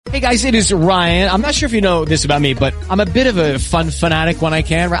Hey guys, it is Ryan. I'm not sure if you know this about me, but I'm a bit of a fun fanatic when I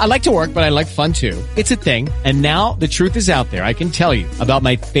can. I like to work, but I like fun too. It's a thing. And now the truth is out there. I can tell you about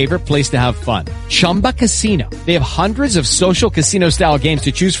my favorite place to have fun. Chumba Casino. They have hundreds of social casino style games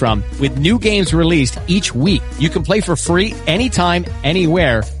to choose from with new games released each week. You can play for free anytime,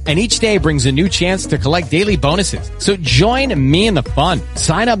 anywhere. And each day brings a new chance to collect daily bonuses. So join me in the fun.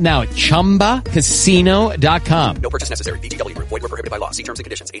 Sign up now at ChumbaCasino.com. No purchase necessary. VGW. Void where prohibited by law. See terms and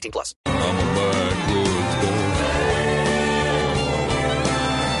conditions. 18+.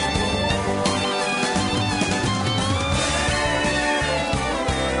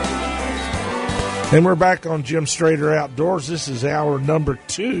 And we're back on Jim Strader Outdoors. This is hour number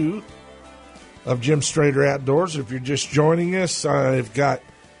 2 of Jim Strader Outdoors. If you're just joining us, I've got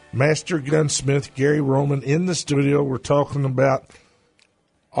Master Gunsmith Gary Roman in the studio. We're talking about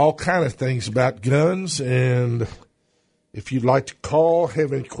all kind of things about guns, and if you'd like to call,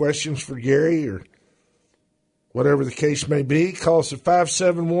 have any questions for Gary or whatever the case may be, call us at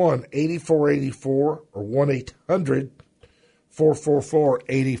 571-8484 or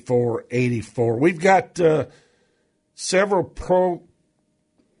 1-800-444-8484. We've got several pro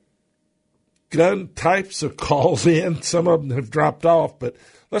gun types of calls in. Some of them have dropped off, but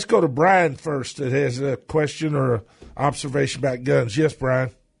let's go to Brian first that has a question or an observation about guns. Yes,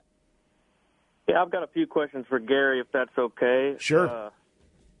 Brian. Yeah, I've got a few questions for Gary, if that's okay. Sure.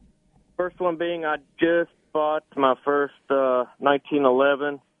 First one being, I just bought my first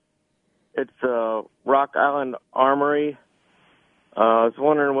 1911. It's Rock Island Armory. I was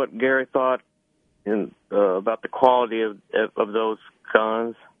wondering what Gary thought about the quality of those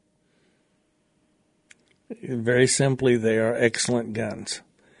guns. Very simply, they are excellent guns.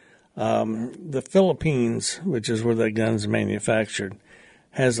 The Philippines, which is where that gun's manufactured,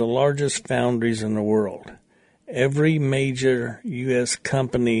 has the largest foundries in the world. Every major U.S.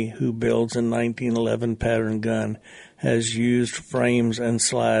 company who builds a 1911 pattern gun has used frames and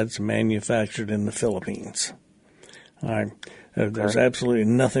slides manufactured in the Philippines. All right. There's absolutely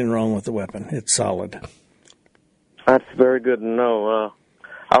nothing wrong with the weapon. It's solid. That's very good to know.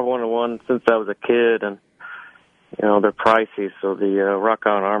 I wanted one since I was a kid, and they're pricey, so the Rock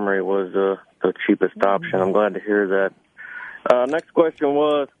Island Armory was the cheapest option. I'm glad to hear that. Next question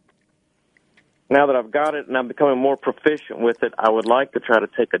was, now that I've got it and I'm becoming more proficient with it, I would like to try to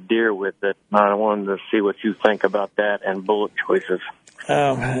take a deer with it. I wanted to see what you think about that and bullet choices.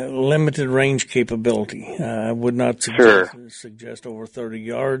 Limited range capability. I would not suggest over 30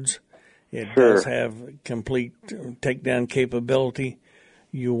 yards. It does have complete takedown capability.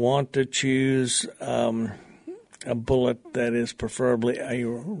 You want to choose a bullet that is preferably a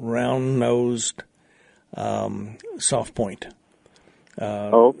round-nosed soft point.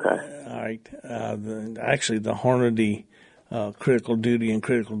 Okay. All right. Actually, the Hornady critical duty and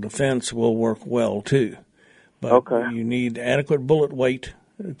critical defense will work well too, but you need adequate bullet weight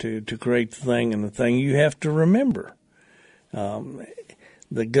to create the thing. And the thing you have to remember,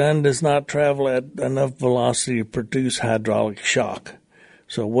 the gun does not travel at enough velocity to produce hydraulic shock.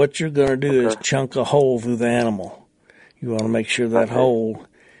 So what you're going to do is chunk a hole through the animal. You want to make sure that hole,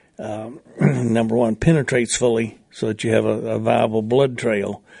 number one, penetrates fully so that you have a viable blood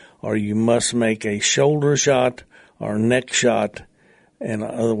trail, or you must make a shoulder shot or neck shot, in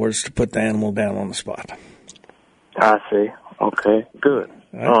other words, to put the animal down on the spot. I see. Okay, good.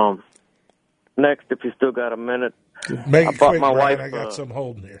 Right. Next, if you still got a minute, Make I it bought quick, my Brian. wife. I got some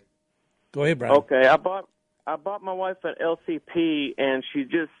holding here. Go ahead, Brian. Okay, I bought my wife an LCP, and she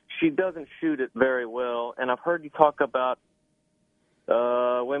doesn't shoot it very well. And I've heard you talk about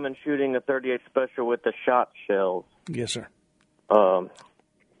women shooting a .38 Special with the shot shells. Yes, sir. What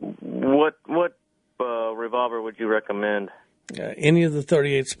revolver would you recommend? Any of the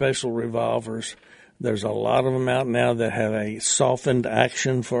 .38 Special revolvers. There's a lot of them out now that have a softened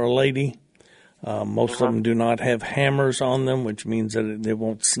action for a lady. Most of them do not have hammers on them, which means that they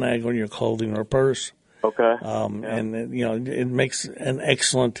won't snag on your clothing or purse. Okay. And it makes an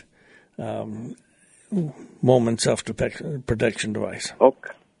excellent woman self-protection device.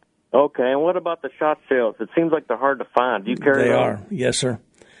 Okay. Okay. And what about the shot shells? It seems like they're hard to find. Do you carry They those? are. Yes, sir.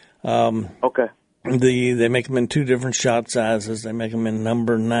 Okay. They make them in two different shot sizes. They make them in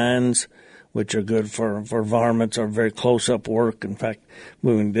number 9s, which are good for varmints or very close-up work. In fact,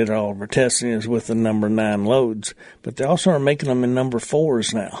 when we did all of our testing is with the number 9 loads. But they also are making them in number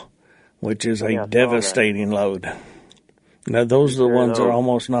 4s now, which is a devastating load. Now, those are the ones that are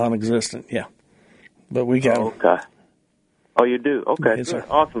almost non-existent, yeah. But we got them. Okay. Oh, you do? Okay, yes, good. Sir.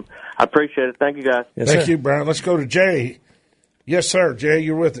 Awesome. I appreciate it. Thank you, guys. Yes, Thank sir. you, Brian. Let's go to Jay. Yes, sir. Jay,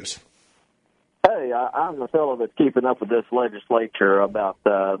 you're with us. Hey, tell you, I'm the fellow that's keeping up with this legislature about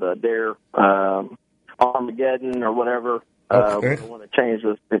the dare Armageddon or whatever. Okay. We want to change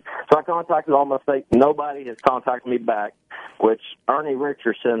this. So I contacted all my states. Nobody has contacted me back, which Ernie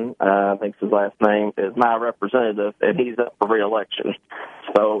Richardson, I think's his last name, is my representative, and he's up for re-election.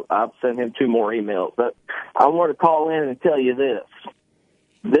 So I've sent him 2 more emails. But I want to call in and tell you this.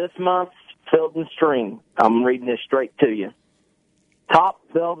 This month's Field and Stream, I'm reading this straight to you. Top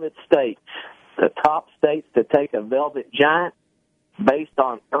velvet states, the top states to take a velvet giant based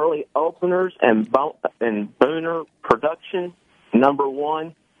on early openers and booner production. Number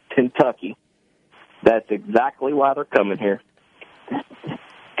 1, Kentucky. That's exactly why they're coming here.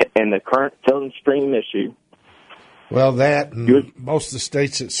 And the current Field and Stream issue. Well, that and most of the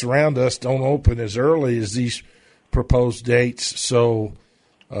states that surround us don't open as early as these proposed dates, so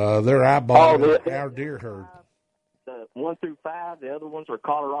they're eyeballing our deer herd. 1 through 5, the other ones are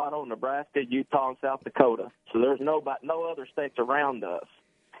Colorado, Nebraska, Utah, and South Dakota. So there's no other states around us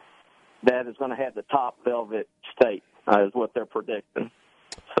that is going to have the top velvet state, is what they're predicting.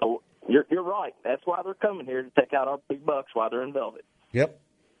 So you're right. That's why they're coming here, to take out our big bucks while they're in velvet. Yep.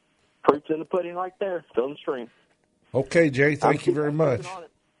 Proof's in the pudding right there. Field and Stream. Okay, Jay, thank you very much.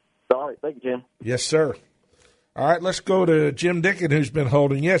 All right, thank you, Jim. Yes, sir. All right, let's go to Jim Dickon, who's been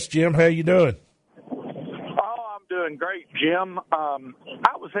holding. Yes, Jim, how you doing? Doing great, Jim. I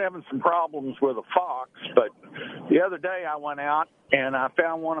was having some problems with a fox, but the other day I went out and I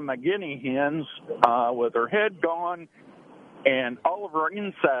found one of my guinea hens with her head gone and all of her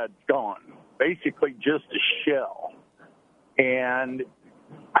insides gone, basically just a shell. And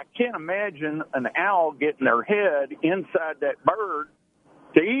I can't imagine an owl getting their head inside that bird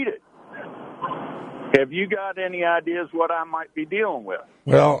to eat it. Have you got any ideas what I might be dealing with?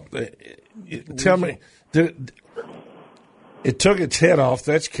 Well, tell me, it took its head off.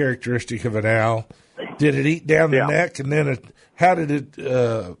 That's characteristic of an owl. Did it eat down the neck, and then how did it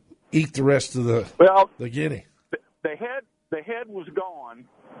eat the rest of the guinea? The head was gone,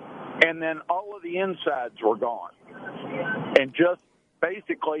 and then all of the insides were gone, and just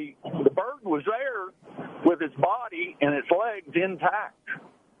basically the bird was there with its body and its legs intact.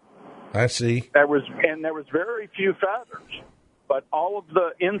 I see. There was very few feathers, but all of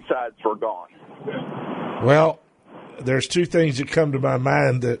the insides were gone. Well, there's 2 things that come to my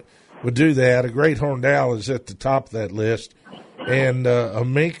mind that would do that. A great horned owl is at the top of that list, and a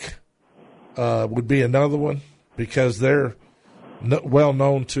mink would be another one because they're well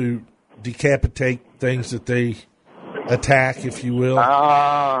known to decapitate things that they attack, if you will.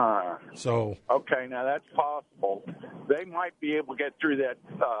 So okay, now that's possible. They might be able to get through that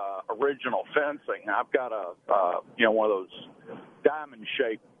original fencing. I've got one of those diamond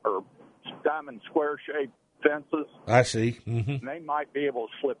square shaped fences. I see. Mm-hmm. And they might be able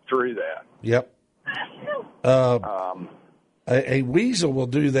to slip through that. Yep. A weasel will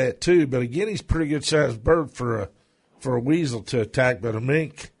do that too, but a guinea's a pretty good sized bird for a weasel to attack. But a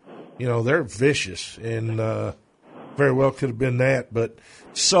mink, they're vicious, and very well could have been that. But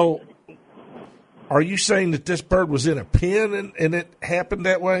so, are you saying that this bird was in a pen and it happened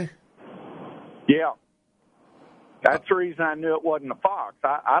that way? Yeah. That's the reason I knew it wasn't a fox.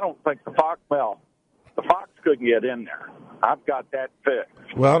 I don't think the fox couldn't get in there. I've got that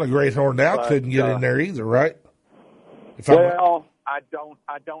fixed. Well, a great horned owl couldn't get in there either, right? I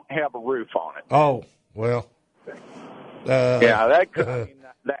don't have a roof on it. Oh, well. Yeah, that could. I mean,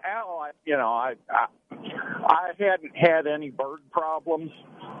 the owl. I hadn't had any bird problems,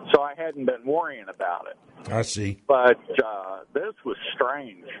 so I hadn't been worrying about it. I see. But this was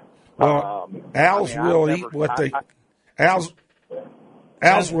strange. Well, owls will eat what they. Owls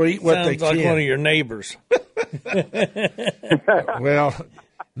will eat what they can. Sounds like one of your neighbors. Well,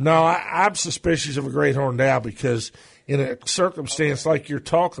 no, I'm suspicious of a great horned owl because in a circumstance like you're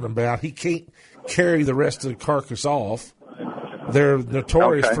talking about, he can't carry the rest of the carcass off. They're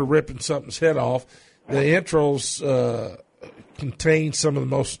notorious for ripping something's head off. The entrails contain some of the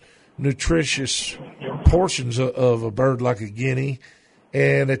most nutritious portions of a bird like a guinea.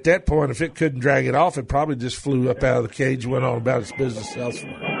 And at that point, if it couldn't drag it off, it probably just flew up out of the cage and went on about its business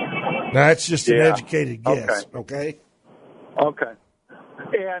elsewhere. Now, that's just an educated guess, okay? Okay.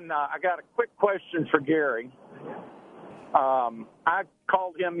 And I got a quick question for Gary. I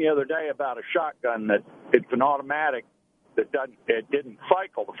called him the other day about a shotgun that it's an automatic that didn't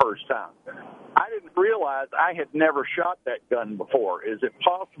cycle the first time. I didn't realize I had never shot that gun before. Is it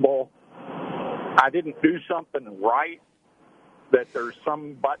possible I didn't do something right, that there's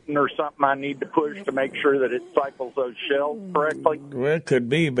some button or something I need to push to make sure that it cycles those shells correctly? Well, it could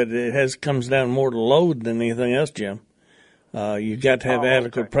be, but it comes down more to load than anything else, Jim. You've got to have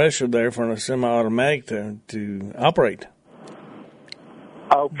adequate pressure there for a semi-automatic to operate.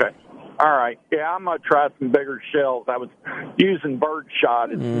 Okay. All right. Yeah, I'm going to try some bigger shells. I was using bird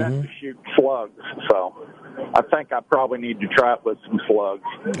shot. It's meant to shoot slugs, so I think I probably need to try it with some slugs.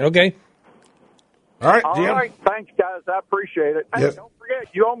 Okay. All right, Jim. All right. Thanks, guys. I appreciate it. Hey, don't forget,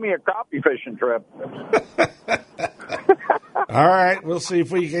 you owe me a crappie fishing trip. All right. We'll see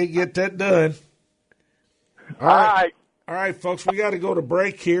if we can get that done. All right. All right, folks. We got to go to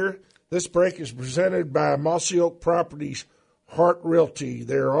break here. This break is presented by Mossy Oak Properties Hart Realty.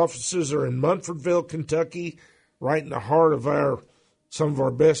 Their offices are in Munfordville, Kentucky, right in the heart of some of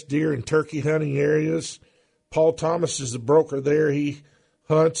our best deer and turkey hunting areas. Paul Thomas is the broker there. He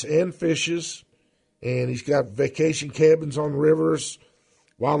hunts and fishes, and he's got vacation cabins on rivers,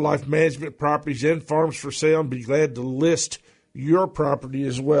 wildlife management properties, and farms for sale, and be glad to list your property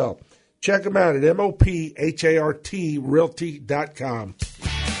as well. Check them out at mophartrealty.com.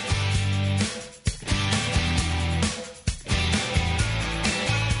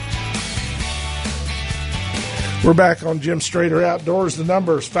 We're back on Jim Strader Outdoors. The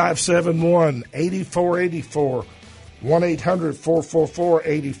number is 571-8484,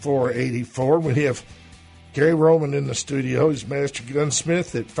 1-800-444-8484. We have Gary Roman in the studio. He's master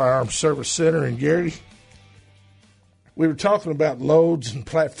gunsmith at Firearms Service Center in Garrity. We were talking about loads and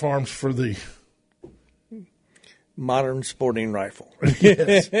platforms for the modern sporting rifle.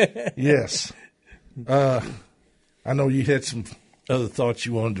 Yes. I know you had some other thoughts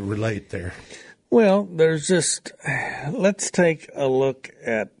you wanted to relate there. Well, let's take a look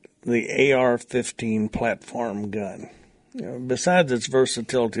at the AR-15 platform gun. Besides its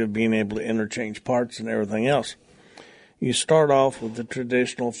versatility of being able to interchange parts and everything else, you start off with the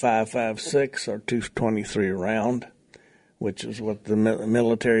traditional 5.56 or 223 round, which is what the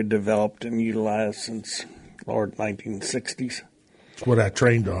military developed and utilized since the 1960s. It's what I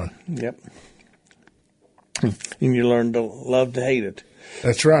trained on. Yep. And you learn to love to hate it.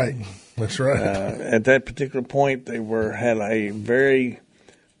 That's right. That's right. At that particular point, they had a very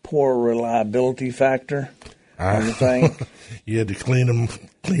poor reliability factor on the thing. You had to clean them,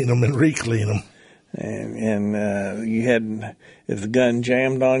 and re-clean them. And you had, if the gun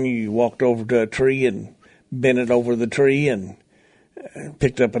jammed on you, you walked over to a tree and bent it over the tree and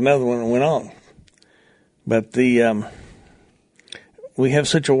picked up another one and went on. But we have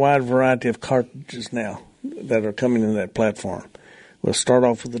such a wide variety of cartridges now that are coming in that platform. We'll start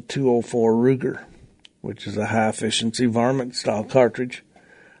off with the 204 Ruger, which is a high-efficiency varmint-style cartridge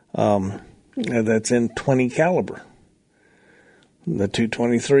that's in 20 caliber. The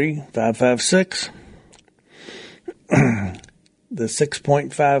 223, 5.56, the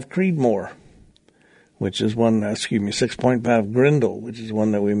 6.5 Creedmoor, which is 6.5 Grendel, which is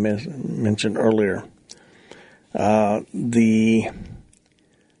one that we mentioned earlier. The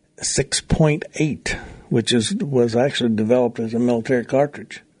 6.8, which was actually developed as a military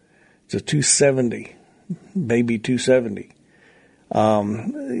cartridge. It's a 270, baby 270.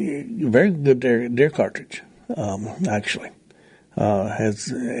 Very good deer cartridge, actually.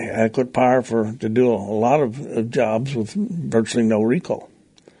 Has adequate power to do a lot of jobs with virtually no recoil.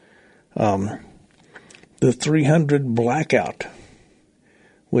 The 300 Blackout,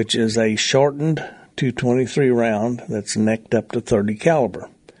 which is a shortened 223 round that's necked up to 30 caliber.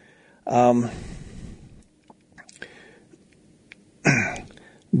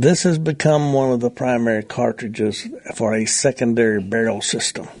 This has become one of the primary cartridges for a secondary barrel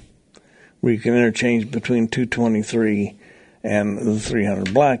system, where you can interchange between 223 and the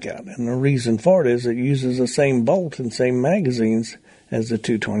 300 Blackout. And the reason for it is it uses the same bolt and same magazines as the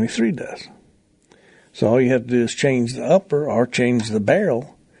 223 does. So all you have to do is change the upper or change the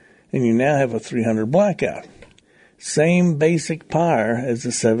barrel, and you now have a 300 Blackout. Same basic power as the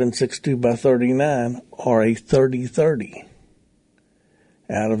 7.62x39 or a 30-30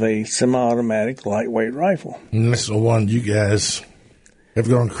 out of a semi-automatic lightweight rifle. And this is the one you guys have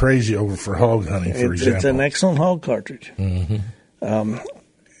gone crazy over for hog hunting, for example. It's an excellent hog cartridge. Mm-hmm.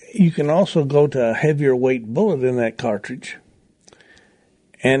 You can also go to a heavier weight bullet in that cartridge,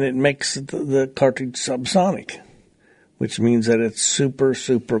 and it makes the cartridge subsonic, which means that it's super,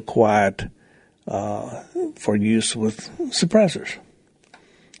 super quiet for use with suppressors.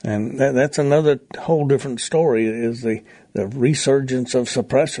 And that's another whole different story, is the resurgence of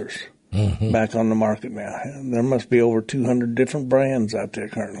suppressors back on the market now. There must be over 200 different brands out there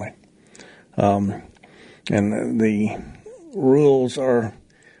currently. And the rules are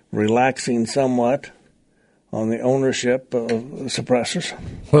relaxing somewhat on the ownership of suppressors.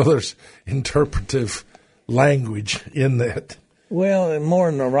 Well, there's interpretive language in that. Well, more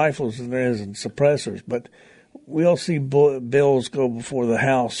in the rifles than there is in suppressors, but we'll see bills go before the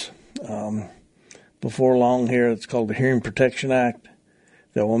House before long here. It's called the Hearing Protection Act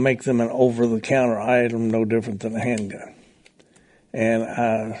that will make them an over-the-counter item no different than a handgun. And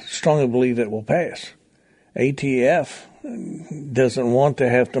I strongly believe it will pass. ATF doesn't want to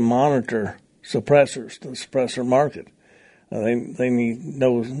have to monitor suppressors, the suppressor market.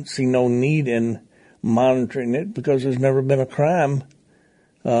 They see no need in monitoring it because there's never been a crime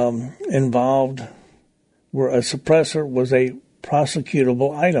involved where a suppressor was a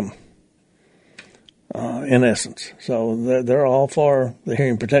prosecutable item, in essence. So they're all for the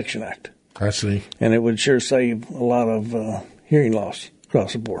Hearing Protection Act. I see. And it would sure save a lot of hearing loss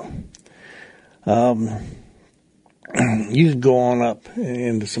across the board. You could go on up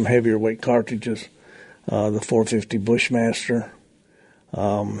into some heavier weight cartridges, the 450 Bushmaster.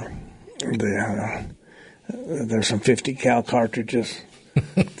 There's some 50 cal cartridges,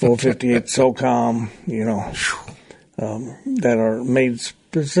 458 SOCOM, that are made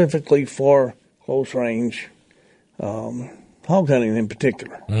specifically for close range, hog hunting in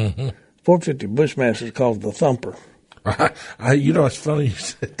particular. Mm-hmm. 450 Bushmaster is called the Thumper. It's funny you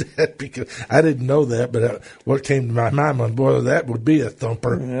said that because I didn't know that, but what came to my mind, boy, that would be a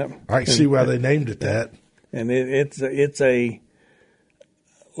thumper. Yep. I can see why they named it that. And it's a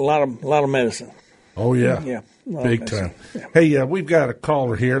lot of medicine. Oh yeah, big time. Yeah. Hey, we've got a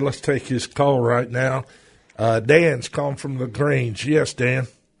caller here. Let's take his call right now. Dan's calling from LaGrange. Yes, Dan.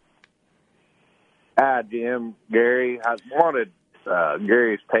 Hi, Jim, Gary. I wanted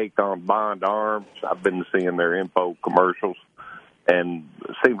Gary's take on Bond Arms. I've been seeing their info commercials, and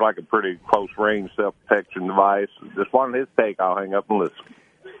it seems like a pretty close-range self-protection device. Just wanted his take. I'll hang up and listen.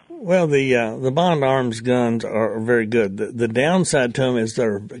 Well, the Bond Arms guns are very good. The downside to them is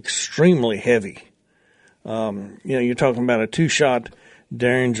they're extremely heavy. You're talking about a 2-shot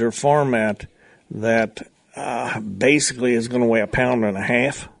Derringer format that basically is going to weigh 1.5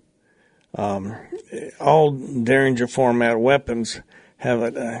 pounds. All Derringer format weapons have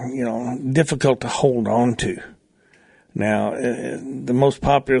it, difficult to hold on to. Now, the most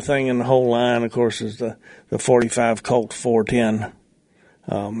popular thing in the whole line, of course, is the 45 Colt 410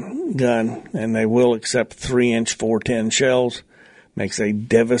 gun, and they will accept 3-inch 410 shells. Makes a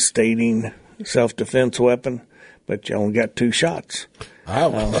devastating self-defense weapon, but you only got 2 shots.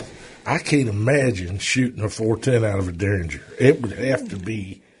 I can't imagine shooting a 410 out of a Derringer. It would have to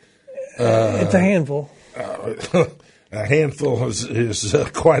be. It's a handful. A handful is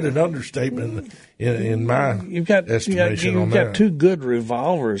quite an understatement in my estimation. You've got 2 good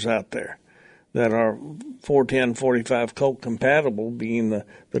revolvers out there that are 410, 45 Colt compatible, being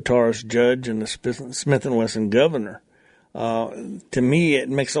the Taurus Judge and the Smith & Wesson Governor. To me, it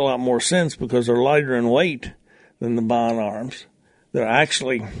makes a lot more sense because they're lighter in weight than the Bond Arms. They're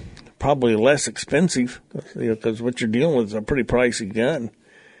actually probably less expensive because what you're dealing with is a pretty pricey gun.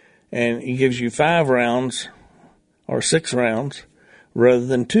 And it gives you 5 rounds or 6 rounds rather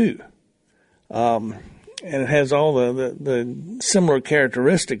than 2. And it has all the similar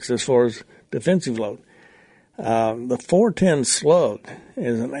characteristics as far as defensive load. The 410 slug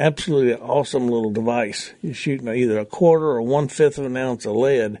is an absolutely awesome little device. You're shooting either a quarter or 1/5 of an ounce of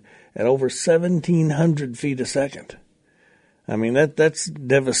lead at over 1,700 feet a second. I mean, that's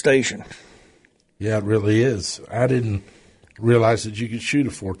devastation. Yeah, it really is. I didn't realize that you could shoot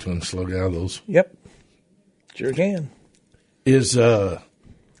a 410 slug out of those. Yep, sure can.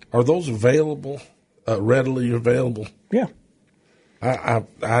 Are those available, readily available? Yeah.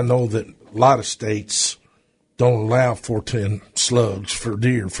 I know that a lot of states don't allow 410 slugs for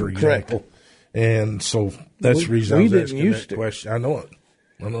deer, for example. Correct. And so that's the reason I was asking that question. I know it.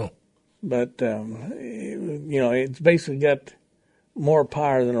 I know. But, it's basically got more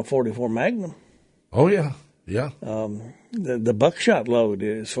power than a .44 Magnum. Oh, yeah. Yeah. The buckshot load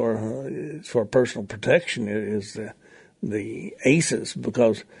is for personal protection is the aces,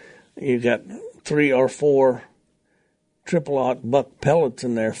 because you've got 3 or 4 triple-aught buck pellets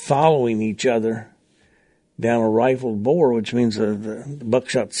in there following each other down a rifled bore, which means the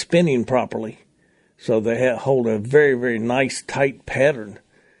buckshot's spinning properly. So they hold a very, very nice, tight pattern.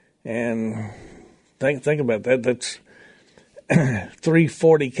 And think about that. That's 3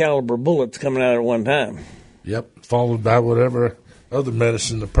 .40 caliber bullets coming out at one time. Yep, followed by whatever other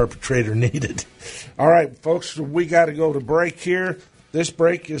medicine the perpetrator needed. All right, folks, we got to go to break here. This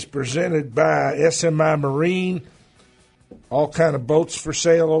break is presented by SMI Marine. All kind of boats for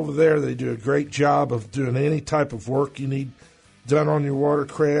sale over there. They do a great job of doing any type of work you need done on your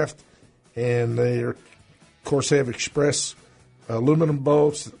watercraft. And they, of course, have express aluminum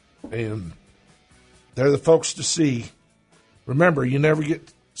boats, and they're the folks to see. Remember, you never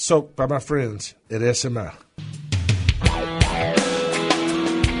get soaked by my friends at SMI.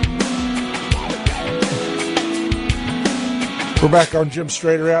 We're back on Jim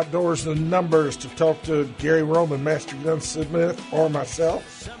Strader Outdoors. The numbers to talk to Gary Roman, Master Gunsmith, or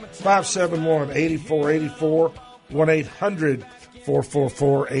myself, 571-8484,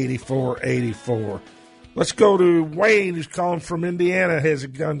 1-800-444-8484. Let's go to Wayne, who's calling from Indiana, has a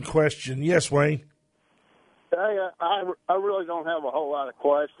gun question. Yes, Wayne. Hey, I really don't have a whole lot of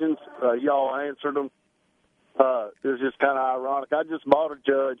questions. Y'all answered them. It was just kind of ironic. I just bought a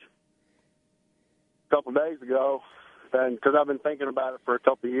Judge a couple of days ago, and because I've been thinking about it for a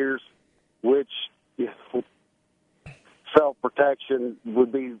couple of years, which self-protection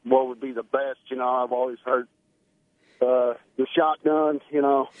would be what would be the best. You know, I've always heard the shotgun, you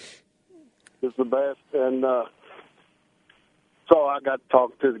know, is the best. And so I got to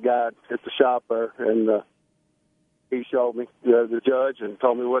talk to the guy at the shop there, and he showed me the Judge and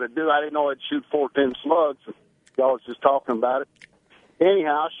told me what it do. I didn't know it'd shoot 410 slugs. Y'all was just talking about it.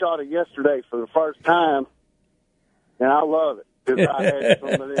 Anyhow, I shot it yesterday for the first time, and I love it because I had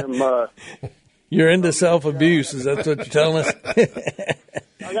some of them. You're into self-abuse. Is that what you're telling us?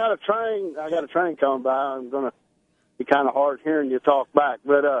 I got a train coming by. I'm gonna be kind of hard hearing you talk back,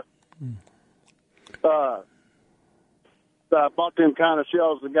 but I bought them kind of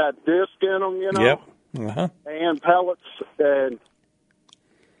shells that got disc in them, you know. Yep. Uh-huh. And pellets, and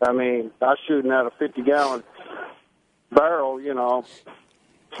I mean, I was shooting out a 50-gallon barrel, you know,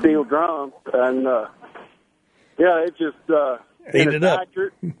 steel drum, and yeah, it just ate it up.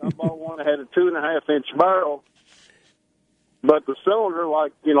 accurate. I bought one that had a 2.5-inch barrel, but the cylinder,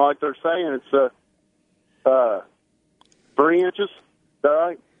 like they're saying, it's 3 inches. Is that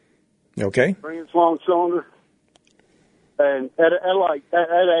right? Okay. 3-inch long cylinder. And that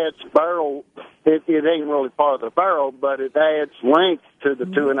adds barrel. It ain't really part of the barrel, but it adds length to the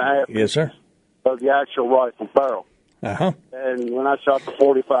 2.5 Yes, sir. of the actual rifle barrel. Uh-huh. And when I shot the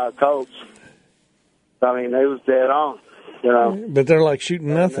 45 Colts, I mean, they was dead on, you know. But they're like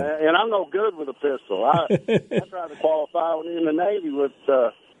shooting nothing. And I'm no good with a pistol. I tried to qualify in the Navy with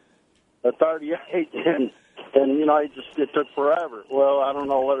a 38, and you know, it took forever. Well, I don't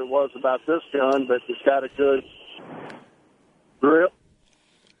know what it was about this gun, but it's got a good grip.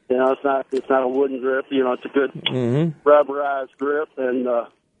 You know, it's not a wooden grip. You know, it's a good rubberized grip. And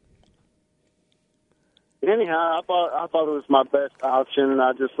anyhow, I thought it was my best option, and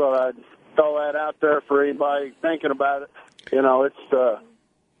I just thought I'd throw that out there for anybody thinking about it. You know, it's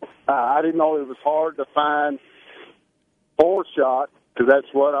I didn't know it was hard to find 4-shot, because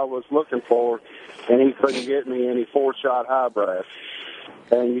that's what I was looking for, and he couldn't get me any 4-shot high brass.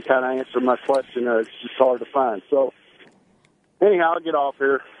 And you kind of answered my question there. It's just hard to find. So anyhow, I'll get off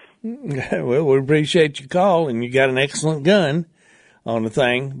here. Well, we appreciate your call, and you got an excellent gun on the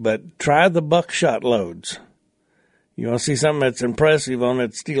thing, but try the buckshot loads. You want to see something that's impressive on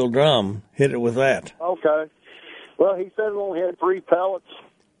that steel drum, hit it with that. Okay. Well, he said it only had 3 pellets.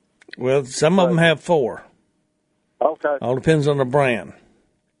 Well, some of them have 4. Okay. All depends on the brand.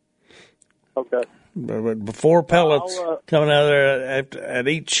 Okay. But before pellets coming out of there at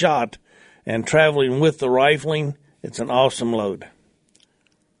each shot and traveling with the rifling, it's an awesome load.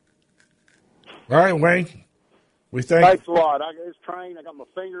 All right, Wayne. We thank Thanks a lot. It's trained. I got my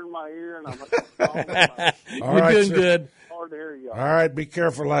finger in my ear, and I'm You're doing good. Hard to hear you. All right, be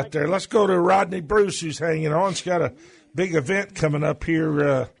careful out there. Let's go to Rodney Bruce, who's hanging on. He's got a big event coming up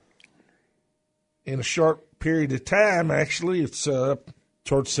here in a short period of time. Actually, it's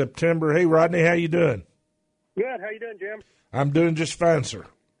towards September. Hey, Rodney, how you doing? Good. How you doing, Jim? I'm doing just fine, sir.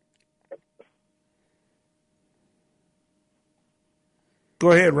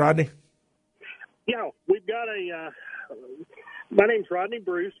 Go ahead, Rodney. Yeah, we've got my name's Rodney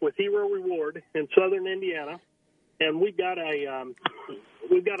Bruce with Hero Reward in Southern Indiana, and we've got a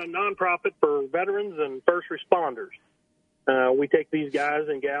nonprofit for veterans and first responders. We take these guys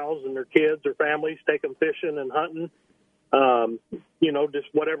and gals and their kids or families, take them fishing and hunting, just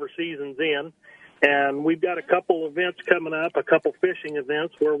whatever season's in. And we've got a couple events coming up, a couple fishing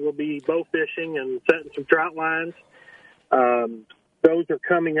events where we'll be bow fishing and setting some trout lines. Those are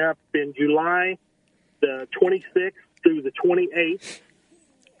coming up in July the 26th through the 28th,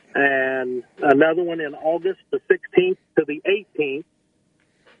 and another one in August the 16th to the 18th.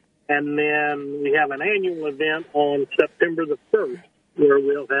 And then we have an annual event on September the 1st where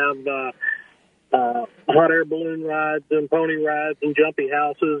we'll have hot air balloon rides and pony rides and jumpy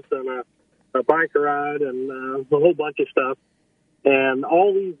houses and a bike ride and a whole bunch of stuff. And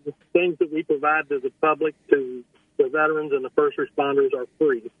all these things that we provide to the public, to the veterans and the first responders, are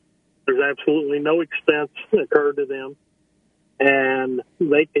free. There's absolutely no expense incurred to them. and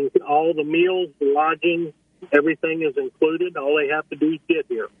they can all the meals, the lodging, everything is included. All they have to do is get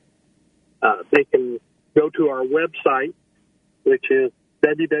here. They can go to our website, which is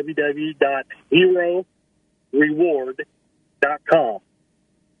www.heroreward.com,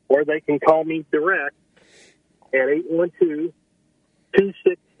 or they can call me direct at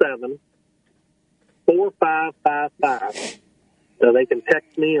 812-267-4555. They can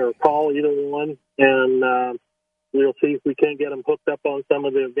text me or call either one, and we'll see if we can't get them hooked up on some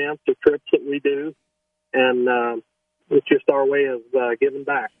of the events or trips that we do. And it's just our way of giving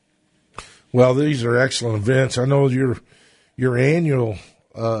back. Well, these are excellent events. I know your annual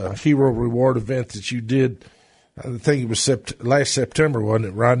Hero Reward event that you did, I think it was last September, wasn't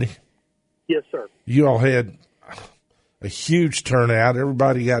it, Rodney? Yes, sir. You all had a huge turnout.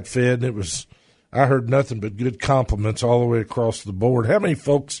 Everybody got fed, and I heard nothing but good compliments all the way across the board. How many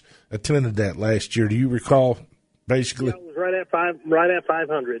folks attended that last year? Do you recall, basically? Yeah, it was right at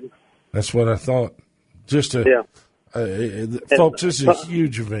 500. That's what I thought. Folks, this is a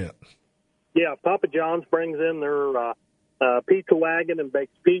huge event. Yeah, Papa John's brings in their pizza wagon and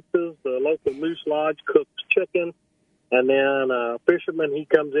bakes pizzas. The local Moose Lodge cooks chicken. And then a fisherman, he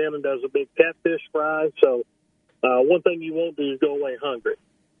comes in and does a big catfish fry. So one thing you won't do is go away hungry.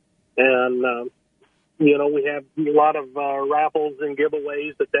 And, we have a lot of raffles and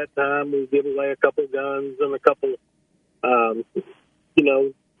giveaways at that time. We give away a couple guns and a couple,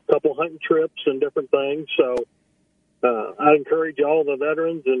 couple hunting trips and different things. So I encourage all the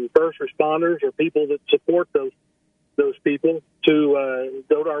veterans and first responders or people that support those people to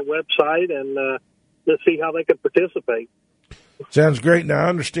go to our website and let's see how they can participate. Sounds great. Now, I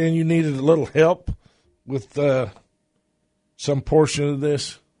understand you needed a little help with some portion of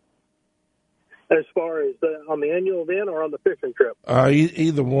this. As far as on the annual event or on the fishing trip?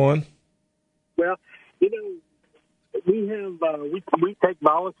 Either one. Well, we have we take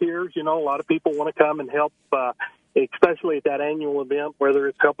volunteers. A lot of people want to come and help, especially at that annual event, whether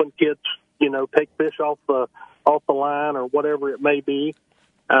it's helping kids, take fish off the line or whatever it may be.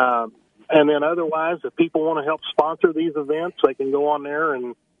 And then otherwise, if people want to help sponsor these events, they can go on there,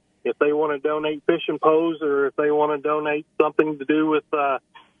 and if they want to donate fishing poles or if they want to donate something to do with the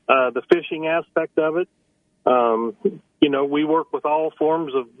fishing aspect of it, we work with all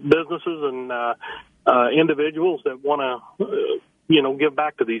forms of businesses and individuals that want to, give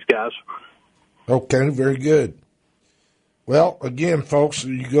back to these guys. Okay, very good. Well, again, folks,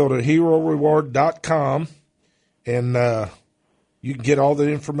 you go to HeroReward.com, and you can get all the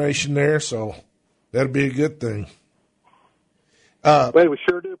information there, so that'll be a good thing. Well, we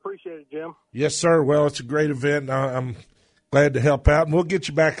sure do appreciate it, Jim. Yes, sir. Well, it's a great event. I'm glad to help out, and we'll get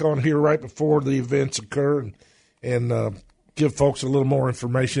you back on here right before the events occur and give folks a little more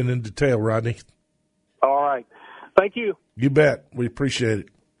information in detail, Rodney. All right. Thank you. You bet. We appreciate it.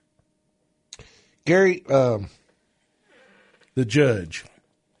 Gary, the judge.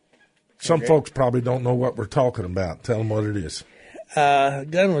 Some folks probably don't know what we're talking about. Tell them what it is. The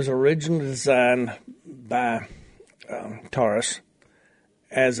gun was originally designed by Taurus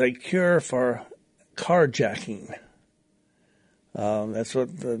as a cure for carjacking. That's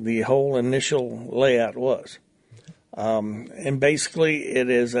what the whole initial layout was. And basically it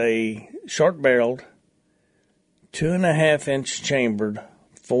is a short-barreled, 2.5-inch chambered,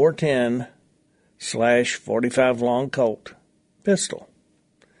 410/45 long Colt pistol.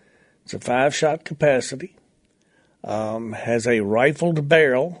 It's a 5-shot capacity. Has a rifled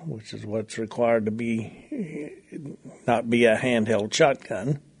barrel, which is what's required to not be a handheld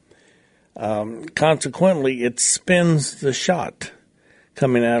shotgun. Consequently, it spins the shot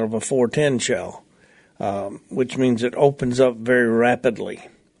coming out of a 410 shell, which means it opens up very rapidly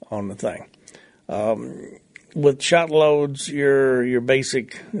on the thing. With shot loads, your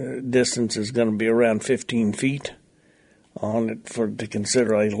basic distance is going to be around 15 feet on it to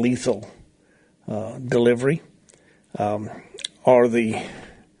consider a lethal delivery, or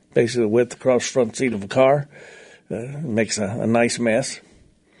basically the width across the front seat of a car. Makes a nice mess.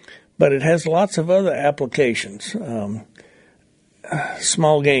 But it has lots of other applications.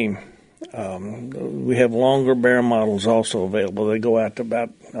 Small game. We have longer barrel models also available. They go out to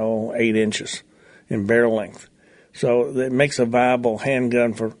about 8 inches in barrel length. So it makes a viable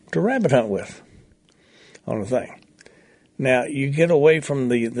handgun to rabbit hunt with on the thing. Now, you get away from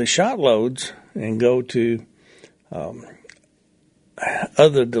the shot loads and go to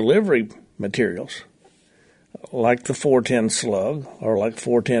other delivery materials, like the 410 slug or like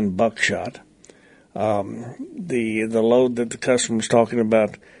 410 buckshot. The load that the customer's talking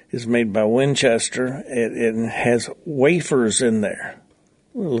about is made by Winchester. It has wafers in there.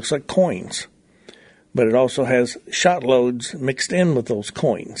 It looks like coins. but it also has shot loads mixed in with those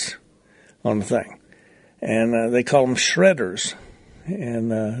coins on the thing. And they call them shredders.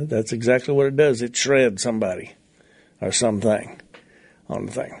 And that's exactly what it does. It shreds somebody or something on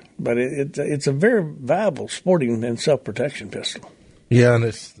the thing. But it's a very viable sporting and self-protection pistol. Yeah, and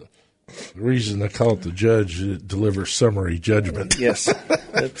it's the reason they call it the judge. It delivers summary judgment. Yes,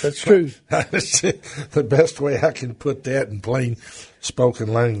 that's true. The best way I can put that in plain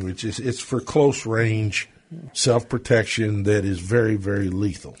spoken language is it's for close range self-protection that is very, very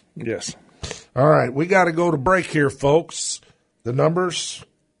lethal. Yes. All right, we got to go to break here, folks. The numbers,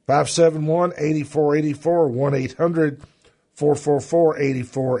 571-8484,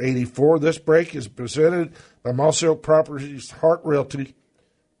 1-800-444-8484. This break is presented by Moss Oak Properties Hart Realty.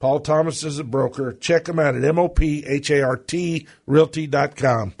 Paul Thomas is a broker. Check him out at MOPHART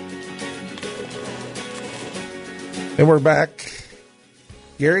Realty.com. And we're back.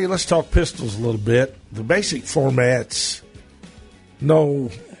 Gary, let's talk pistols a little bit. The basic formats,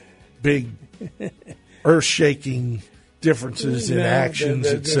 no big earth-shaking differences in actions,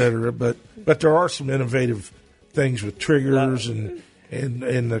 etc. But there are some innovative things with triggers and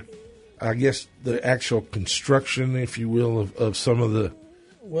the, I guess, the actual construction, if you will, of some of the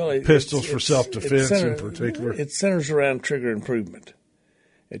pistols for self-defense in particular. It centers around trigger improvement.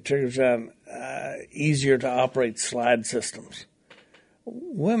 It triggers around easier to operate slide systems.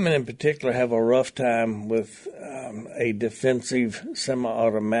 Women in particular have a rough time with a defensive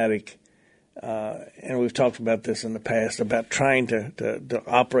semi-automatic, and we've talked about this in the past, about trying to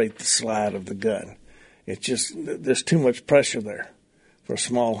operate the slide of the gun. It's just, there's too much pressure there for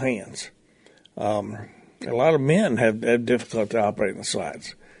small hands. A lot of men have difficulty operating the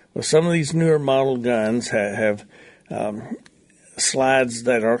slides. Well, some of these newer model guns have slides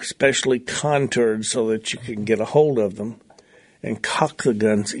that are specially contoured so that you can get a hold of them and cock the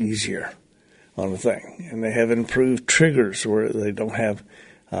guns easier on the thing. And they have improved triggers where they don't have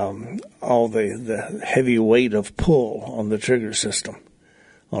all the heavy weight of pull on the trigger system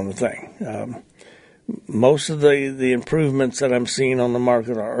on the thing. Most of the improvements that I'm seeing on the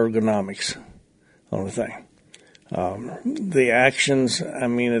market are ergonomics on the thing. The actions, I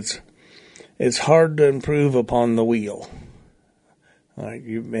mean, it's hard to improve upon the wheel.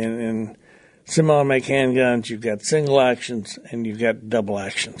 In semi-automatic handguns, you've got single actions and you've got double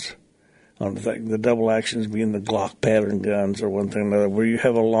actions on the thing. The double actions being the Glock pattern guns or one thing or another, where you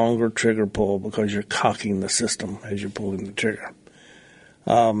have a longer trigger pull because you're cocking the system as you're pulling the trigger.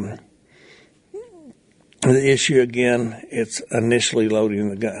 The issue, again, it's initially loading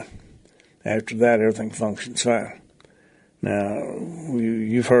the gun. After that, everything functions fine. Now,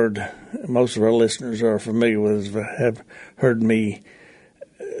 you've heard, most of our listeners are familiar with, have heard me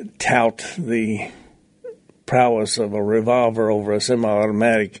tout the prowess of a revolver over a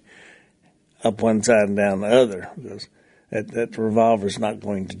semi-automatic up one side and down the other, because that revolver is not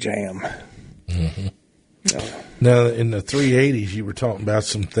going to jam. Mm-hmm. Now, in the 380s, you were talking about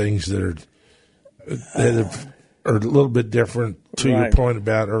some things that are a little bit different to your point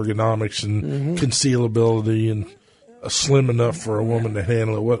about ergonomics and concealability and slim enough for a woman to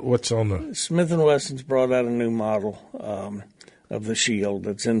handle it. What's on the... Smith & Wesson's brought out a new model of the Shield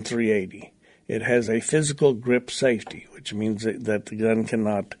that's in 380. It has a physical grip safety, which means that the gun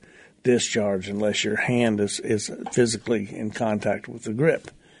cannot discharge unless your hand is physically in contact with the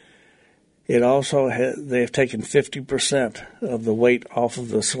grip. It also they have taken 50% of the weight off of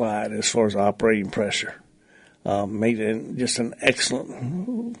the slide as far as operating pressure. Made it just an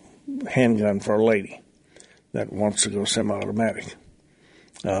excellent handgun for a lady that wants to go semi-automatic.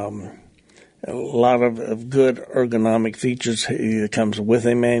 A lot of good ergonomic features. It comes with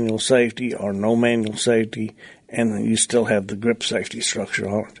a manual safety or no manual safety, and you still have the grip safety structure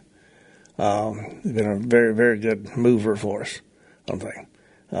on it. It's been a very, very good mover for us, I think.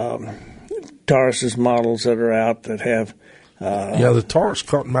 Taurus's models that are out that have... the Taurus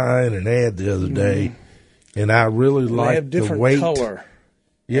caught my eye in an ad the other day, and I really like the weight. They have different color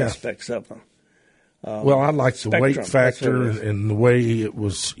aspects of them. Well, I like the weight factor and the way it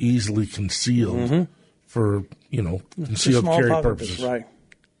was easily concealed for, concealed carry purposes. Right.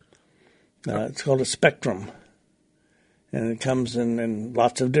 It's called a Spectrum, and it comes in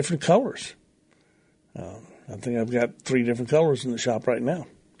lots of different colors. I think I've got 3 different colors in the shop right now.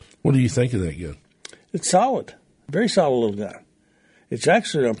 What do you think of that gun? It's solid. Very solid little gun. It's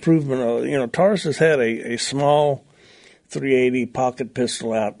actually an improvement. Taurus has had a small 380 pocket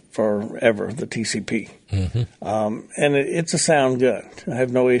pistol out forever, the TCP. And it's a sound gun. I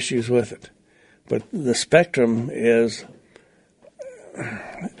have no issues with it. But the Spectrum is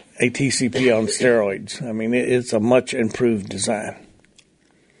a TCP on steroids. I mean, it's a much improved design.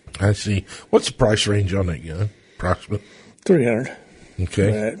 I see. What's the price range on that gun, approximately? $300.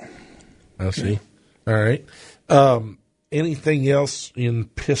 Okay. I see. All right. Anything else in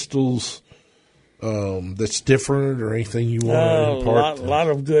pistols that's different or anything you want to impart? A lot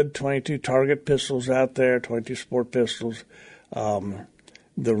of good 22 target pistols out there, 22 sport pistols. The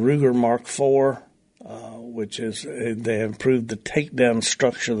Ruger Mark IV, which is, they have improved the takedown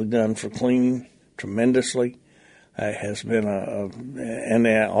structure of the gun for cleaning tremendously. It has been and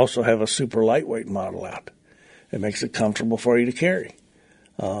they also have a super lightweight model out. It makes it comfortable for you to carry.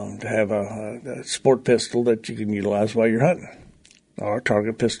 To have a sport pistol that you can utilize while you're hunting, or a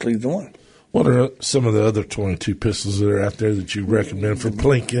target pistol, either one. What are some of the other 22 pistols that are out there that you recommend for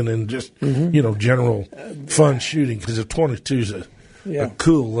plinking and just, general fun shooting? Because a 22 is a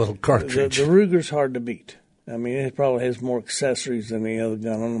cool little cartridge. The Ruger's hard to beat. I mean, it probably has more accessories than any other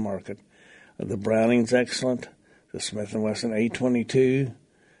gun on the market. The Browning's excellent. The Smith & Wesson A22.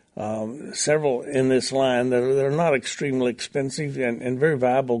 Several in this line that are not extremely expensive and very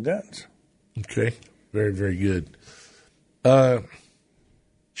viable guns. Okay. Very, very good.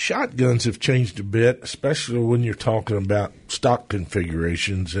 Shotguns have changed a bit, especially when you're talking about stock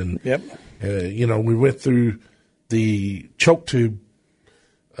configurations. And, we went through the choke tube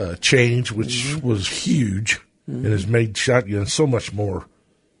change, which was huge and has made shotguns so much more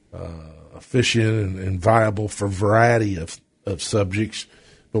efficient and viable for a variety of subjects.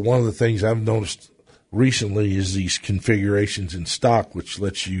 But one of the things I've noticed recently is these configurations in stock, which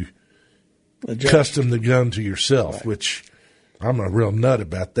lets you custom the gun to yourself, which I'm a real nut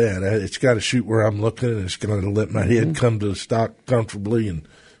about that. It's got to shoot where I'm looking, and it's going to let my head come to the stock comfortably and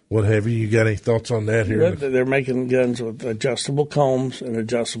what have you. You got any thoughts on that here? They're making guns with adjustable combs and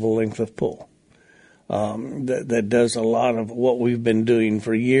adjustable length of pull. That does a lot of what we've been doing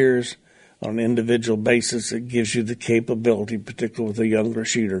for years. On an individual basis, it gives you the capability, particularly with a younger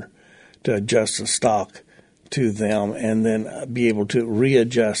shooter, to adjust the stock to them and then be able to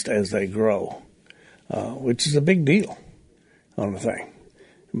readjust as they grow, which is a big deal on the thing.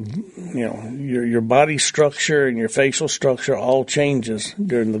 Your body structure and your facial structure all changes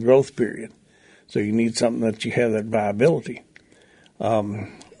during the growth period, so you need something that you have that viability.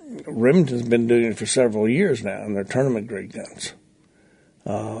 Remington's been doing it for several years now, and they're tournament grade guns.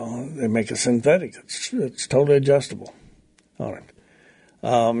 They make a synthetic. It's totally adjustable. All right.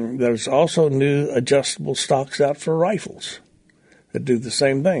 There's also new adjustable stocks out for rifles that do the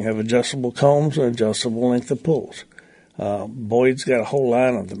same thing, have adjustable combs and adjustable length of pulls. Boyd's got a whole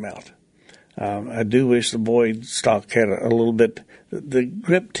line of them out. I do wish the Boyd stock had a little bit. The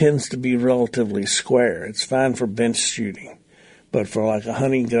grip tends to be relatively square. It's fine for bench shooting. But for like a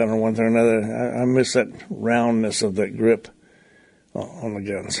hunting gun or one thing or another, I miss that roundness of that grip on the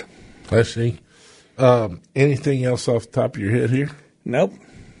guns. I see. Anything else off the top of your head here? Nope.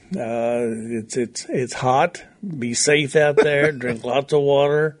 It's hot. Be safe out there. Drink lots of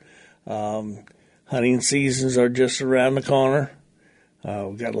water. Hunting seasons are just around the corner.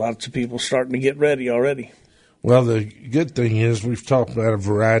 We've got lots of people starting to get ready already. Well, the good thing is we've talked about a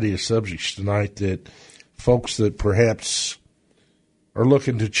variety of subjects tonight that folks that perhaps are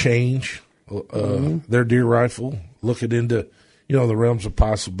looking to change their deer rifle, looking into the realms of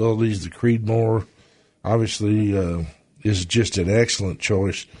possibilities. The Creedmoor obviously is just an excellent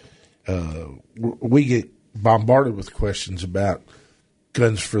choice. We get bombarded with questions about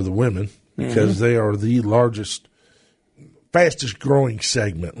guns for the women because they are the largest, fastest growing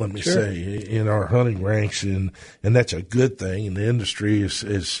segment, let me say, in our hunting ranks, and that's a good thing. And the industry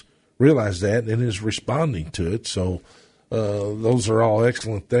is realized that and is responding to it. So those are all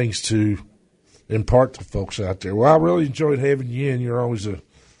excellent things to impart to folks out there. Well, I really enjoyed having you in. You're always a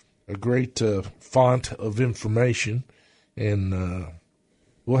great font of information, and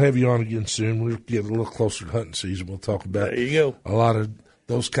we'll have you on again soon. We'll get a little closer to hunting season. We'll talk about a lot of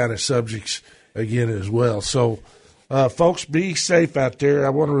those kind of subjects again as well. So, folks, be safe out there. I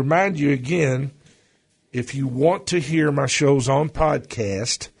want to remind you again, if you want to hear my shows on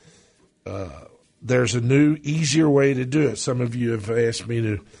podcast, there's a new, easier way to do it. Some of you have asked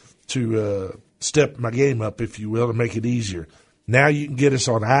me to step my game up, if you will, to make it easier. Now you can get us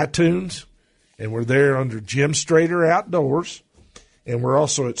on iTunes, and we're there under Jim Strader Outdoors, and we're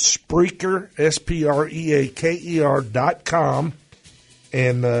also at Spreaker, SPREAKER.com,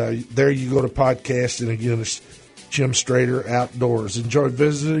 and there you go to podcast, and again, it's Jim Strader Outdoors. Enjoy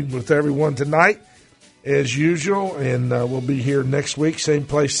visiting with everyone tonight, as usual, and we'll be here next week, same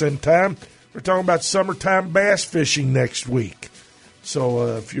place, same time. We're talking about summertime bass fishing next week.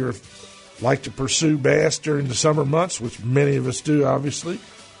 So if you're like to pursue bass during the summer months, which many of us do, obviously,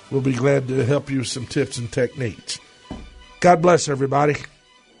 we'll be glad to help you with some tips and techniques. God bless everybody.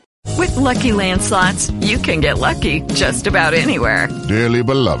 With Lucky Land Slots, you can get lucky just about anywhere. Dearly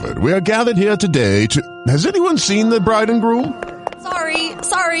beloved, we are gathered here today to... Has anyone seen the bride and groom?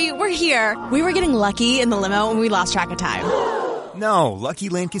 Sorry, we're here. We were getting lucky in the limo and we lost track of time. No, Lucky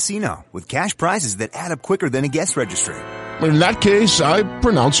Land Casino, with cash prizes that add up quicker than a guest registry. In that case, I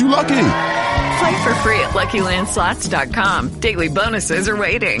pronounce you lucky. Play for free at LuckyLandSlots.com. Daily bonuses are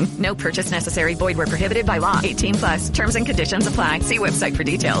waiting. No purchase necessary. Void where prohibited by law. 18+. Terms and conditions apply. See website for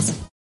details.